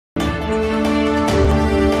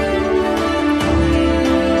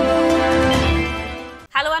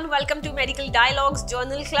welcome to Medical Dialogues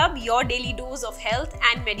Journal Club, your daily dose of health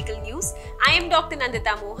and medical news. I am Dr.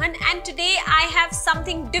 Nandita Mohan and today I have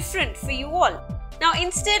something different for you all. Now,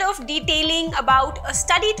 instead of detailing about a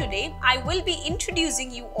study today, I will be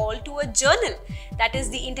introducing you all to a journal, that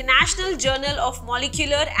is the International Journal of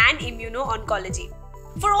Molecular and Immuno-Oncology.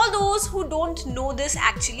 For all those who don't know this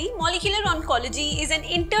actually, molecular oncology is an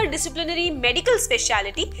interdisciplinary medical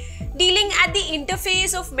specialty dealing at the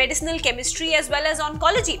interface of medicinal chemistry as well as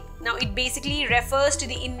oncology. Now, it basically refers to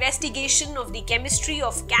the investigation of the chemistry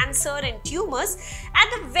of cancer and tumors at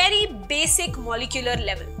the very basic molecular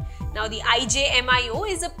level. Now, the IJOMIO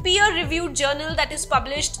is a peer-reviewed journal that is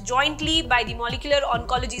published jointly by the Molecular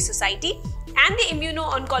Oncology Society and the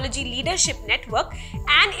Immuno-Oncology Leadership Network,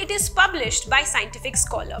 and it is published by Scientific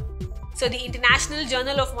Scholar. So, the International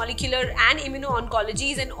Journal of Molecular and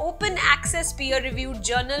Immuno-Oncology is an open access peer-reviewed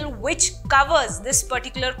journal which covers this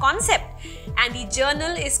particular concept, and the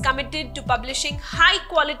journal is committed to publishing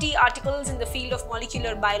high-quality articles in the field of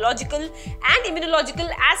molecular biological and immunological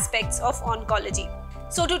aspects of oncology.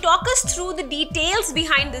 So, to talk us through the details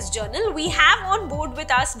behind this journal, we have on board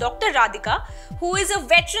with us Dr. Radhika, who is a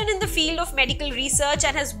veteran in the field of medical research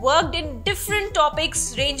and has worked in different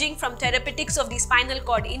topics ranging from therapeutics of the spinal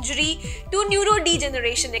cord injury to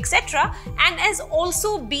neurodegeneration, etc., and has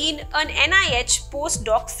also been an NIH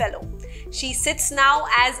postdoc fellow. She sits now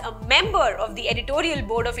as a member of the editorial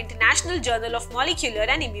board of International Journal of Molecular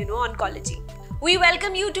and Immuno-Oncology. We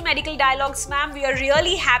welcome you to Medical Dialogues, ma'am. We are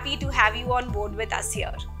really happy to have you on board with us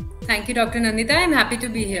here. Thank you, Dr. Nandita. I'm happy to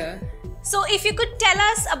be here. So, if you could tell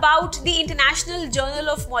us about the International Journal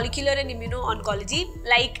of Molecular and Immuno-Oncology,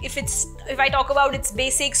 like if I talk about its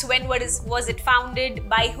basics, when was it founded,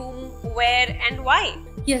 by whom, where, and why?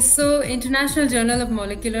 Yes, so International Journal of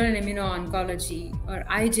Molecular and Immuno-Oncology, or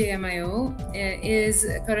IJOMIO, is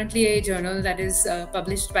currently a journal that is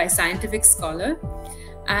published by Scientific Scholar.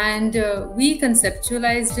 And we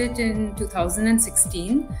conceptualized it in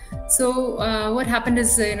 2016. So what happened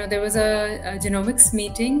is, there was a genomics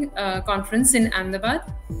meeting conference in Ahmedabad,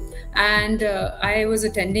 and I was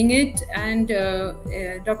attending it, and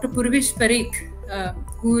Dr. Purvish Parikh,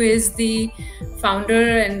 who is the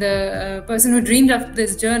founder and the person who dreamed of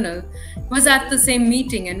this journal, was at the same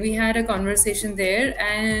meeting, and we had a conversation there.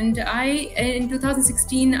 And in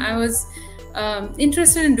 2016, I was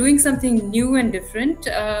interested in doing something new and different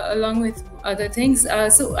along with other things.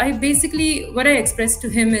 So what I expressed to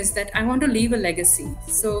him is that I want to leave a legacy.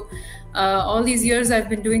 So all these years I've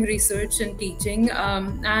been doing research and teaching,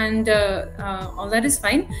 and all that is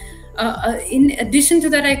fine. In addition to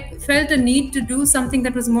that, I felt a need to do something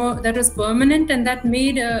that was permanent and that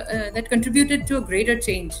made that contributed to a greater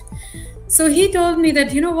change. So he told me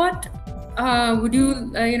that, would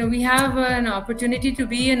you we have an opportunity to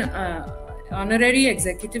be an honorary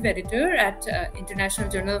executive editor at International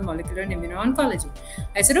Journal of Molecular and Immuno-Oncology.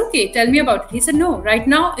 I said, okay, tell me about it. He said, no, right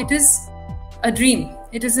now it is a dream.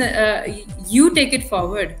 It is you take it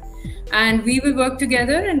forward and we will work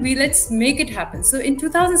together and let's make it happen. So in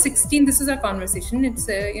 2016, this is our conversation. It's,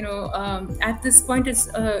 at this point,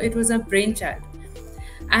 it was a brainchild.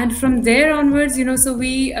 And from there onwards, so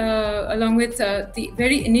we, along with the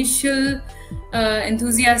very initial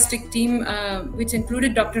enthusiastic team, which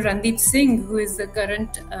included Dr. Randeep Singh, who is the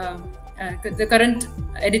current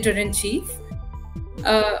editor-in-chief,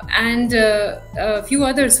 and a few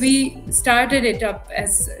others, we started it up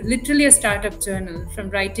as literally a startup journal, from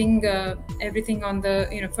writing everything on the,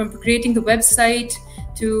 from creating the website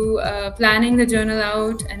to planning the journal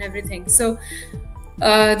out and everything. So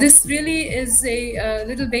this really is a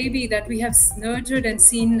little baby that we have nurtured and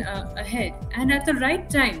seen ahead. And at the right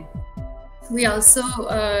time, we also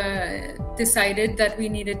decided that we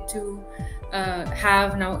needed to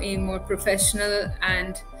have now a more professional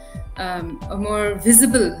and a more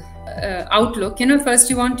visible outlook. First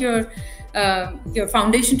you want your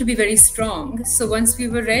foundation to be very strong. So once we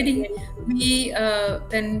were ready, we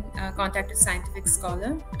then contacted Scientific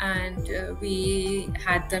Scholar, and we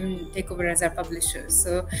had them take over as our publishers.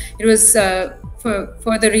 So it was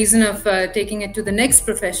for the reason of taking it to the next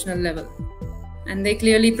professional level. And they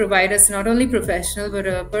clearly provide us not only professional but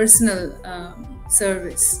a personal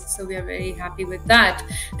service. So we are very happy with that,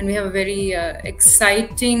 and we have a very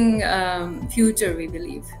exciting future, we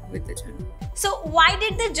believe, with the journal. So why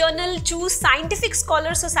did the journal choose Scientific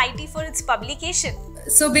Scholar Society for its publication?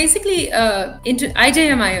 So basically,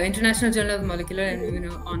 IJOMIO, International Journal of Molecular and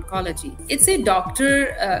Immuno-Oncology, it's a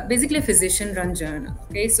doctor, basically a physician-run journal.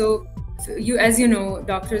 Okay, so as you know,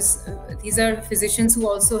 doctors, these are physicians who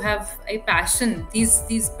also have a passion. This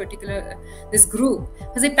group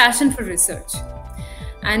has a passion for research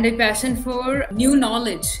and a passion for new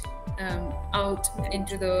knowledge out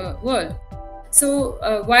into the world. So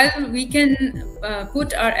while we can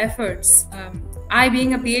put our efforts, I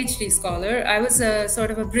being a PhD scholar, I was a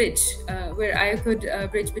sort of a bridge where I could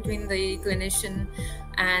bridge between the clinician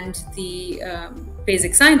and the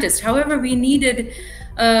basic scientist. However, we needed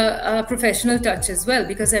a professional touch as well,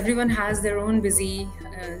 because everyone has their own busy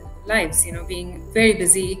lives, being very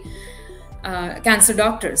busy cancer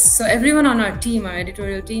doctors. So everyone on our team, our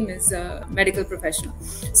editorial team, is a medical professional.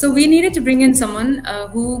 So we needed to bring in someone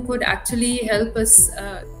who could actually help us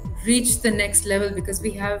reach the next level, because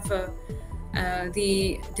we have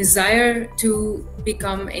the desire to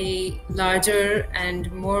become a larger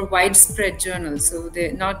and more widespread journal. So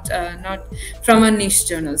they're not from a niche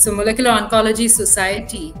journal. So Molecular Oncology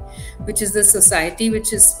Society, which is the society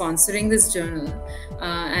which is sponsoring this journal,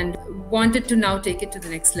 and wanted to now take it to the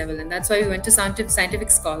next level. And that's why we went to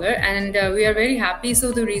Scientific Scholar, and we are very happy.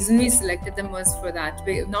 So the reason we selected them was for that,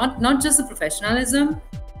 not just the professionalism,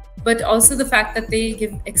 but also the fact that they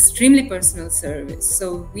give extremely personal service.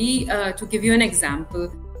 So we, to give you an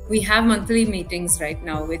example, we have monthly meetings right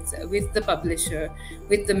now with the publisher,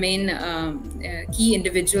 with the main key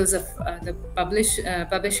individuals of the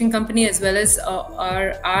publishing company, as well as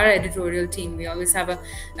our editorial team. We always have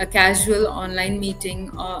a casual online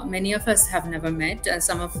meeting. Many of us have never met.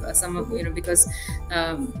 Some of because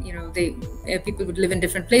people would live in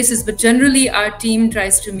different places. But generally, our team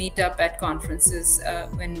tries to meet up at conferences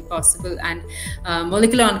when possible. And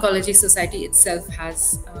Molecular Oncology Society itself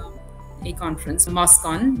has a conference,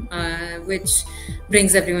 MOSCON, which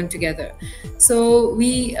brings everyone together. So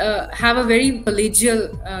we have a very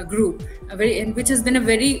collegial group, which has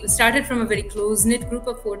been started from a very close-knit group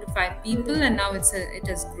of 4 to 5 people, and now it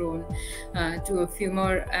has grown to a few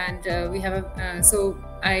more. And we have so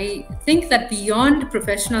I think that beyond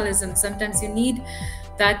professionalism, sometimes you need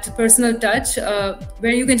that personal touch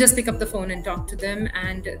where you can just pick up the phone and talk to them,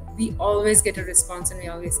 and we always get a response, and we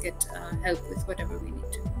always get help with whatever we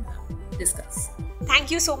need to discuss.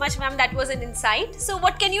 Thank you so much, ma'am. That was an insight. So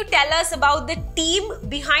what can you tell us about the team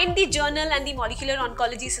behind the journal and the Molecular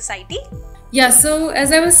Oncology Society? Yeah, so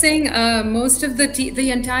as I was saying, most of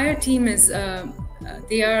the entire team is,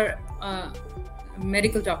 they are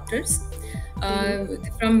medical doctors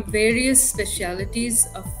from various specialities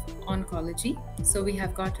of oncology. So we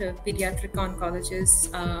have got a pediatric oncologist,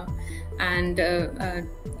 and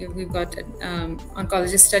we've got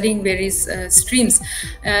oncologists studying various streams.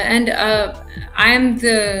 And I'm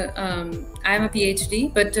a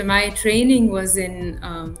PhD, but my training was in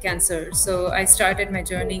cancer. So I started my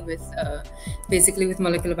journey with basically with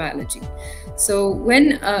molecular biology. So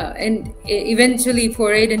when and eventually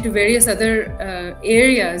forayed into various other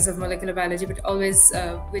areas of molecular biology, but always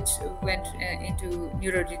which went into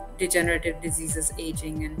neurodegenerative diseases,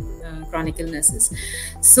 aging, and chronic illnesses.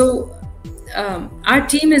 So our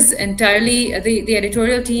team is entirely, the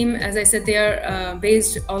editorial team, as I said, they are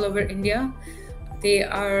based all over India. They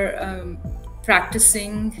are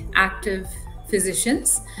practicing active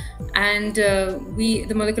physicians, and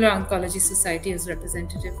the Molecular Oncology Society is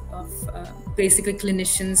representative of basically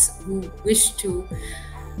clinicians who wish to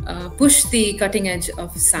push the cutting edge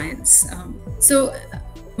of science. So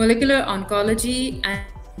molecular oncology, and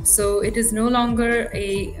so it is no longer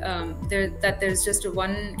there's just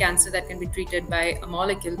one cancer that can be treated by a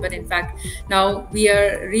molecule, but in fact now we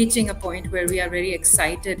are reaching a point where we are very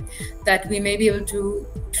excited that we may be able to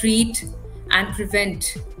treat and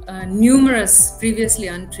prevent numerous previously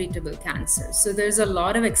untreatable cancers. So there's a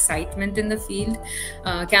lot of excitement in the field.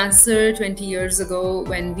 Cancer 20 years ago,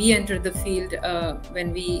 when we entered the field,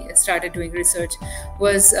 when we started doing research,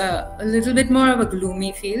 was a little bit more of a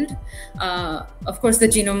gloomy field. Of course, the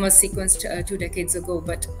genome was sequenced 2 decades ago,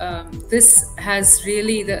 but this has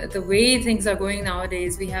really, the way things are going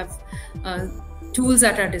nowadays, we have tools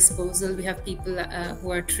at our disposal. We have people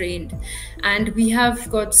who are trained, and we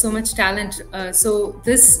have got so much talent. So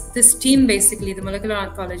this team, basically the Molecular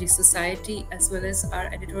Oncology Society, as well as our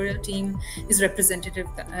editorial team, is representative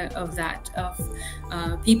of that, of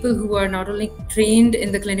people who are not only trained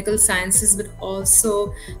in the clinical sciences, but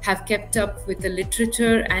also have kept up with the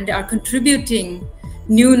literature and are contributing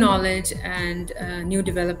new knowledge and new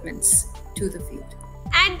developments to the field.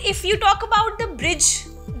 And if you talk about the bridge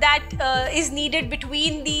that is needed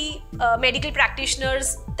between the medical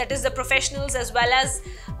practitioners, that is the professionals, as well as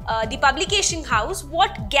the publication house,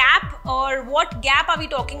 what gap are we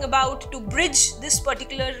talking about to bridge this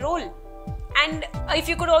particular role? And if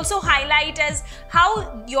you could also highlight as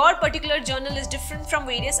how your particular journal is different from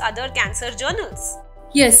various other cancer journals.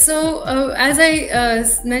 Yes, so as I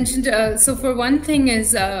mentioned, so for one thing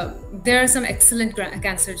is there are some excellent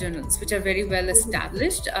cancer journals which are very well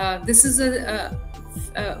established. This is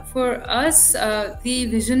for us, the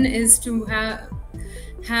vision is to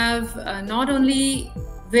have not only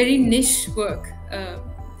very niche work,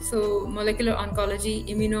 so molecular oncology,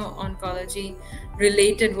 immuno-oncology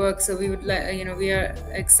related work. So we would like, we are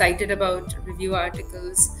excited about review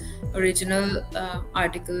articles, original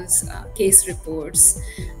articles, case reports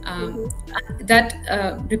that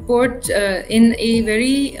report in a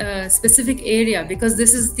very specific area, because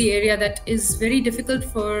this is the area that is very difficult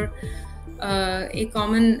for a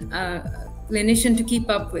common clinician to keep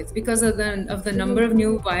up with, because of the number of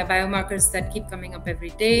new biomarkers that keep coming up every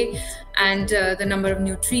day, and the number of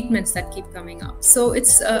new treatments that keep coming up. So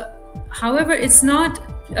it's however, it's not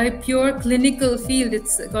a pure clinical field.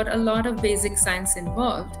 It's got a lot of basic science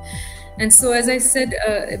involved. And so, as I said,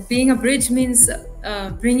 being a bridge means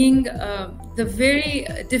bringing the very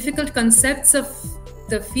difficult concepts of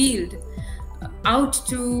the field out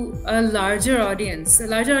to a larger audience. A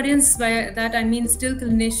larger audience, by that I mean still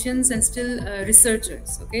clinicians and still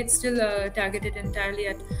researchers. Okay, it's still targeted entirely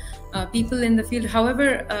at people in the field.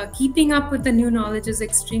 However, keeping up with the new knowledge is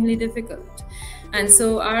extremely difficult. And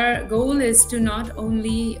so our goal is to not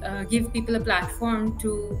only give people a platform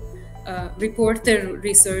to report their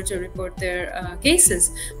research or report their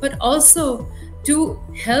cases, but also to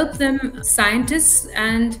help them, scientists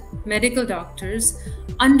and medical doctors,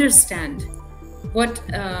 understand what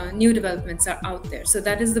new developments are out there. So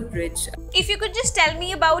that is the bridge. If you could just tell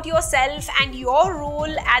me about yourself and your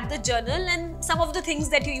role at the journal and some of the things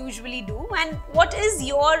that you usually do, and what is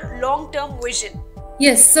your long-term vision?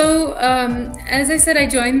 Yes, so as I said,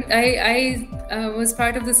 I was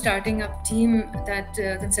part of the starting up team that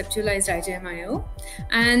conceptualized IJOMIO,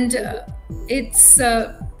 and it's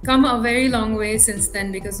come a very long way since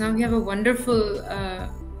then, because now we have a wonderful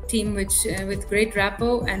team which with great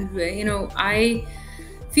rapport, and I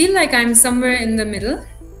feel like I'm somewhere in the middle,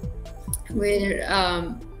 where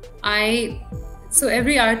so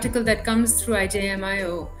every article that comes through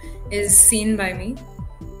IJOMIO is seen by me.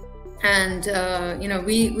 And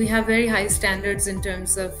we have very high standards in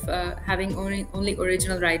terms of having only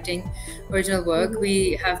original writing, original work.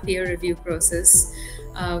 We have peer review process.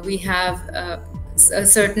 We have a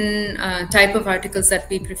certain type of articles that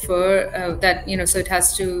we prefer, that so it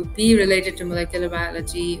has to be related to molecular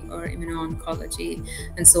biology or immuno-oncology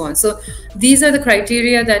and so on. So these are the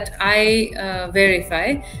criteria that I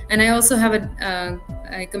verify, and I also have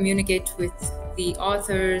I communicate with the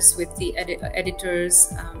authors, with the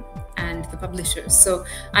editors, and the publishers. So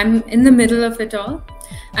I'm in the middle of it all,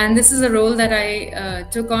 and this is a role that I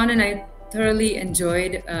took on, and I thoroughly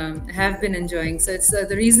enjoyed, have been enjoying. So it's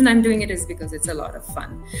the reason I'm doing it is because it's a lot of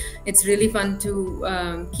fun. It's really fun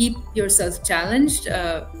to keep yourself challenged.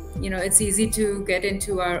 It's easy to get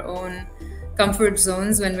into our own comfort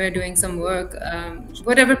zones when we're doing some work,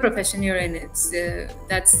 whatever profession you're in. It's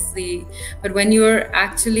but when you're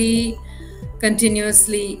actually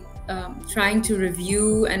continuously trying to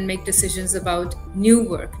review and make decisions about new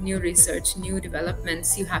work, new research, new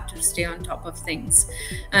developments, you have to stay on top of things.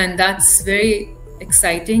 And that's very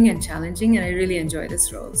exciting and challenging, and I really enjoy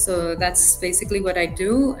this role. So that's basically what I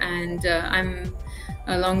do. And I'm,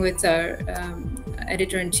 along with our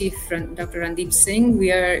editor-in-chief, Dr. Randeep Singh,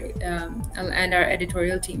 we are, and our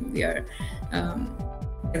editorial team, we are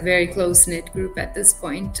a very close-knit group at this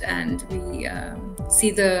point, and we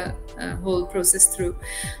see the whole process through.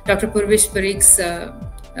 Dr. Purvish Parikh's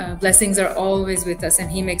blessings are always with us, and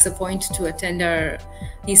he makes a point to attend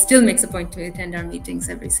he still makes a point to attend our meetings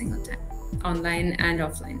every single time, online and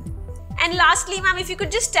offline. And lastly, ma'am, if you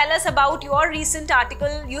could just tell us about your recent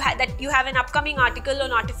article, you have an upcoming article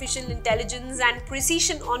on artificial intelligence and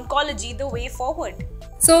precision oncology, the way forward.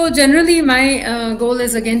 So generally, my goal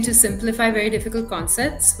is again to simplify very difficult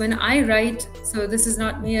concepts. When I write, so this is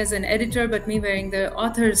not me as an editor, but me wearing the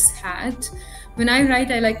author's hat. When I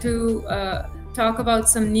write, I like to talk about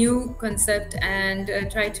some new concept and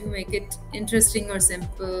try to make it interesting or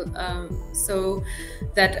simple, so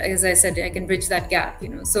that, as I said, I can bridge that gap.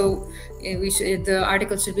 So the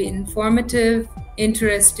article should be informative,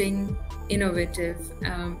 interesting, innovative,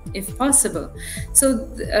 if possible. So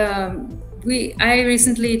I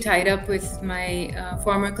recently tied up with my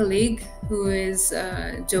former colleague, who is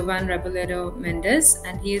Jovan Reboledo Mendez,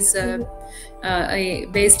 and he's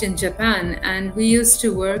based in Japan. And we used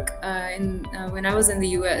to work when I was in the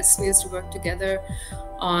US, we used to work together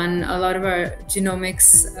on a lot of our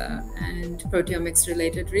genomics and proteomics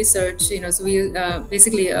related research. So we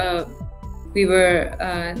basically we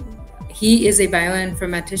were he is a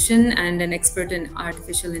bioinformatician and an expert in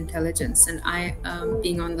artificial intelligence, and I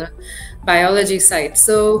being on the biology side.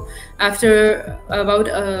 So after about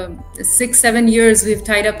 6-7 years, we've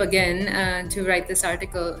tied up again to write this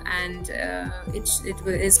article, and it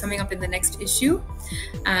is coming up in the next issue,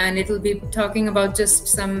 and it will be talking about just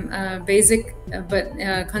some basic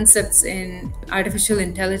concepts in artificial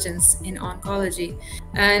intelligence in oncology,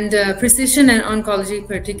 and precision and oncology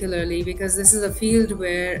particularly, because this is a field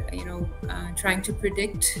where trying to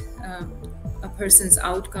predict a person's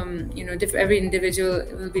outcome, every individual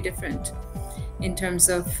will be different in terms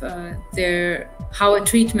of how a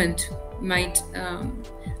treatment might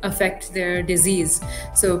affect their disease.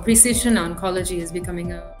 So precision oncology is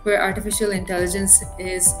becoming where artificial intelligence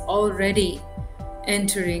is already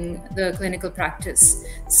entering the clinical practice.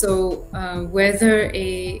 So whether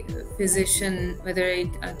a physician, whether a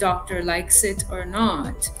doctor likes it or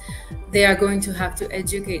not, they are going to have to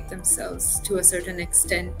educate themselves to a certain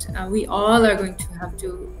extent. We all are going to have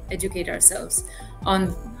to educate ourselves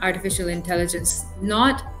on artificial intelligence.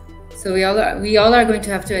 So we all are going to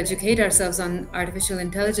have to educate ourselves on artificial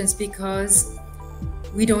intelligence because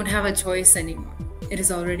we don't have a choice anymore. It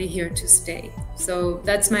is already here to stay. So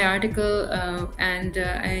that's my article, and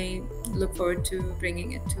I look forward to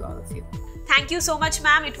bringing it to all of you. Thank you so much,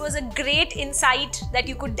 ma'am. It was a great insight that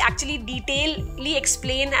you could actually detailedly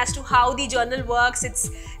explain as to how the journal works. It's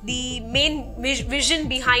the main vision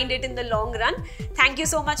behind it in the long run. Thank you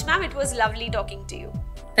so much, ma'am. It was lovely talking to you.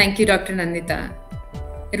 Thank you, Dr. Nandita.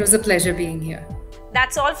 It was a pleasure being here.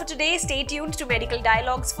 That's all for today. Stay tuned to Medical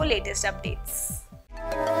Dialogues for latest updates.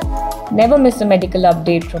 Never miss a medical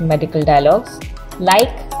update from Medical Dialogues.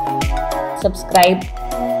 Like, subscribe,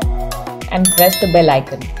 and press the bell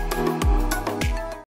icon.